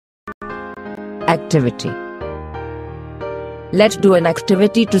activity. Let's do an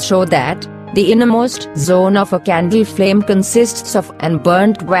activity to show that the innermost zone of a candle flame consists of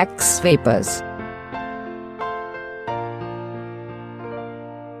unburnt wax vapors.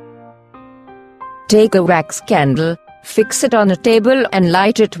 Take a wax candle, fix it on a table and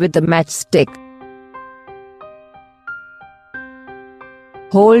light it with a matchstick.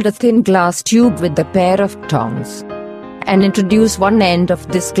 Hold a thin glass tube with a pair of tongs and introduce one end of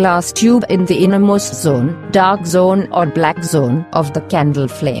this glass tube in the innermost zone, dark zone or black zone of the candle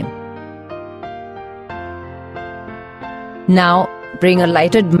flame. Now, bring a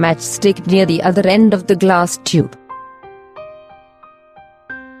lighted matchstick near the other end of the glass tube.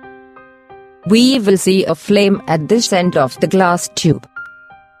 We will see a flame at this end of the glass tube.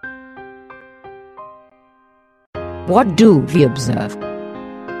 What do we observe?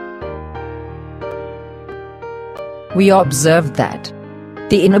 We observe that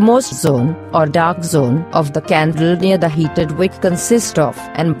the innermost zone or dark zone of the candle near the heated wick consists of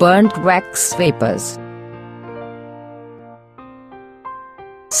unburnt wax vapors.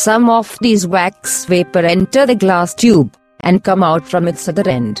 Some of these wax vapor enter the glass tube and come out from its other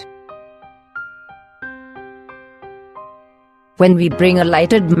end. When we bring a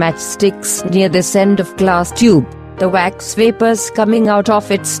lighted matchsticks near this end of glass tube, the wax vapors coming out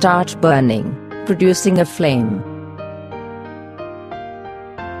of it start burning, producing a flame.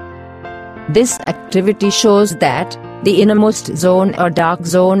 This activity shows that the innermost zone or dark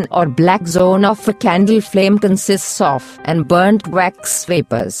zone or black zone of a candle flame consists of unburnt wax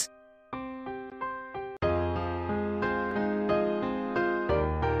vapors.